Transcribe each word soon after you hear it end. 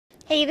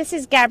Hey, this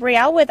is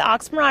Gabrielle with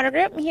Oxmoor Auto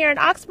Group here at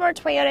Oxmoor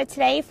Toyota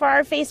today for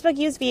our Facebook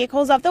Used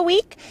Vehicles of the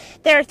Week.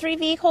 There are 3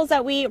 vehicles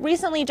that we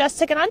recently just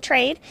took in on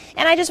trade,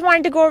 and I just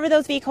wanted to go over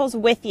those vehicles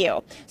with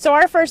you. So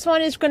our first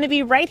one is going to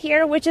be right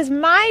here, which is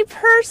my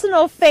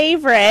personal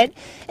favorite.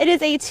 It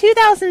is a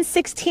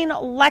 2016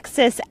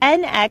 Lexus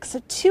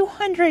NX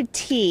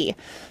 200T.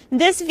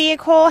 This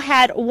vehicle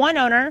had one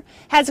owner,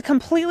 has a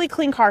completely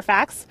clean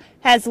Carfax,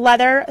 has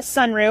leather,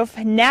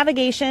 sunroof,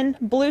 navigation,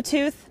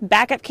 Bluetooth,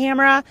 backup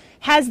camera,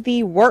 has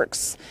the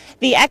works.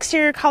 The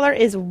exterior color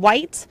is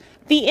white.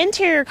 The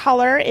interior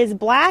color is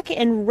black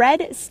and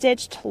red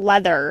stitched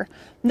leather.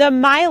 The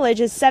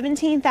mileage is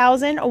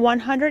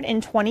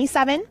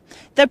 17,127.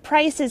 The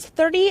price is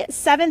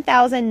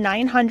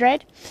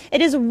 $37,900.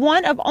 It is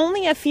one of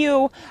only a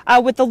few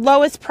with the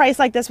lowest price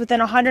like this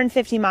within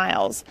 150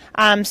 miles.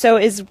 So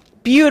is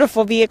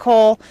beautiful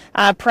vehicle,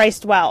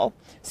 priced well.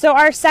 So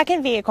our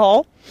second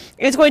vehicle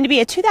is going to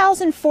be a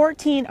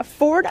 2014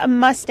 Ford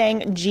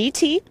Mustang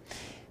GT.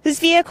 This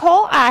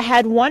vehicle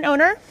had one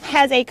owner,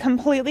 has a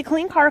completely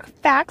clean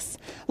Carfax,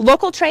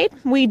 local trade.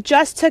 We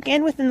just took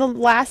in within the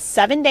last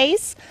 7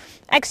 days.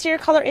 Exterior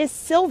color is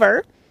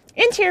silver.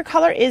 Interior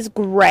color is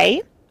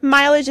gray.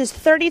 Mileage is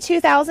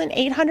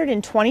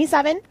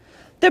 32,827.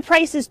 The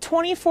price is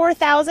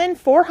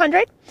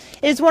 $24,400.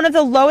 It is one of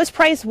the lowest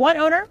priced one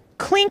owner,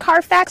 clean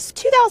Carfax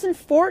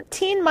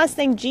 2014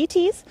 Mustang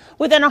GTs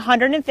within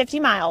 150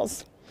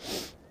 miles.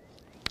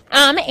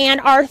 And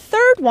our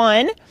third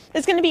one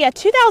is going to be a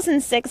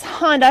 2006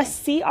 Honda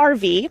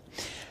CRV.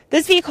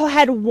 This vehicle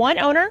had one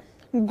owner,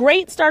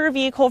 great starter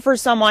vehicle for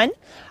someone.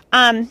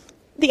 The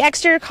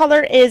exterior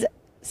color is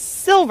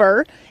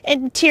silver,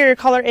 interior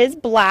color is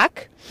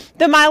black.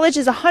 The mileage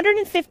is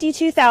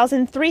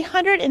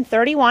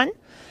 152,331.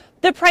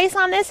 The price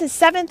on this is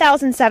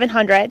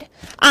 $7,700.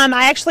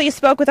 I actually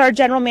spoke with our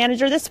general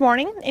manager this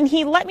morning, and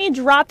he let me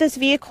drop this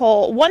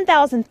vehicle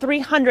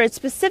 $1,300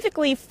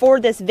 specifically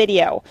for this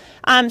video.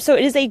 So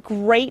it is a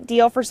great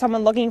deal for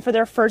someone looking for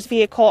their first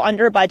vehicle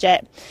under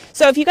budget.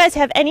 So if you guys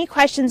have any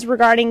questions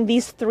regarding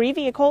these 3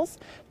 vehicles,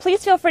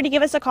 please feel free to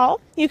give us a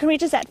call. You can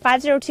reach us at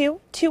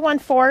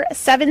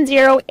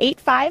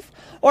 502-214-7085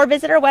 or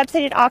visit our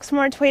website at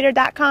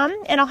oxmoortoyota.com,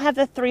 and I'll have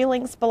the 3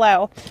 links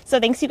below. So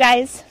thanks, you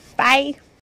guys. Bye.